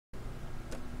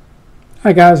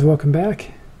Hi guys, welcome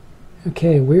back.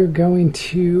 Okay, we're going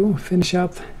to finish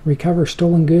up recover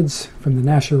stolen goods from the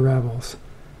Nasher rebels.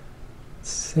 Let's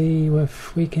see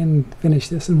if we can finish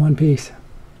this in one piece.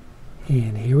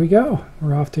 And here we go.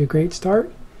 We're off to a great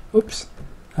start. Oops,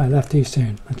 I left too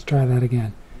soon. Let's try that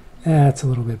again. That's a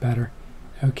little bit better.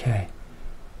 Okay,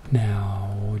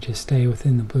 now we'll just stay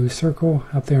within the blue circle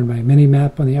up there in my mini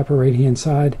map on the upper right hand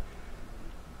side.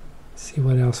 See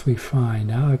what else we find.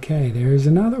 Okay, there's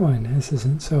another one. This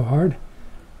isn't so hard.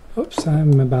 Oops,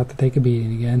 I'm about to take a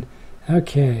beating again.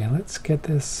 Okay, let's get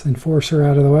this enforcer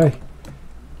out of the way.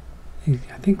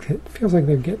 I think it feels like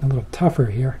they're getting a little tougher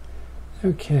here.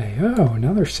 Okay, oh,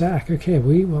 another sack. Okay,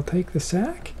 we will take the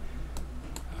sack.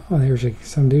 Oh, there's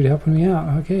some dude helping me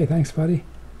out. Okay, thanks, buddy.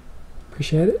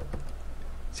 Appreciate it.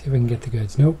 See if I can get the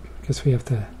goods. Nope, guess we have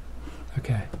to...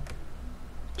 Okay,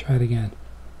 try it again.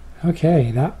 Okay,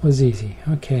 that was easy.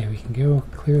 Okay, we can go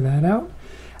clear that out.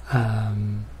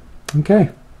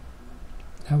 Okay,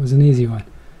 that was an easy one.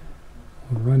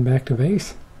 We'll run back to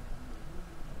base.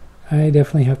 I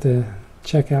definitely have to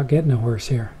check out getting a horse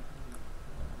here.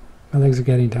 My legs are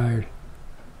getting tired.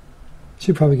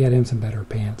 Should probably get him some better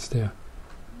pants too.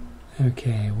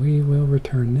 Okay, we will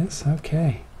return this.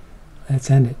 Okay,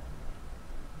 let's end it.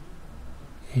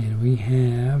 And we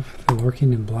have the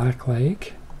Lurking in Black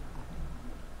Lake.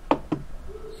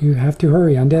 You have to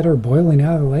hurry. Undead are boiling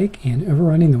out of the lake and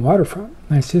overrunning the waterfront.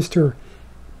 My sister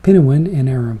Pinawin and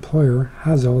our employer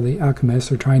Hazel the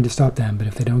alchemist are trying to stop them, but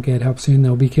if they don't get help soon,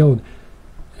 they'll be killed.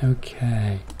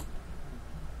 Okay.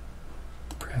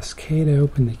 Press K to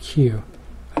open the queue.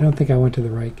 I don't think I went to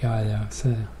the right guy though,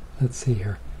 so let's see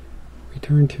here.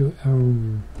 Return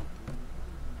to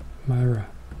Myra.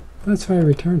 That's who I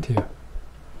returned to.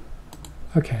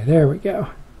 Okay, there we go.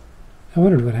 I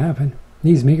wondered what happened.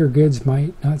 These meager goods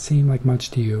might not seem like much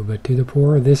to you, but to the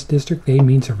poor of this district, they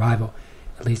mean survival,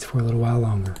 at least for a little while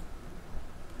longer.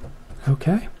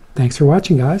 Okay, thanks for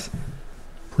watching, guys.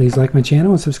 Please like my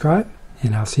channel and subscribe,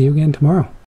 and I'll see you again tomorrow.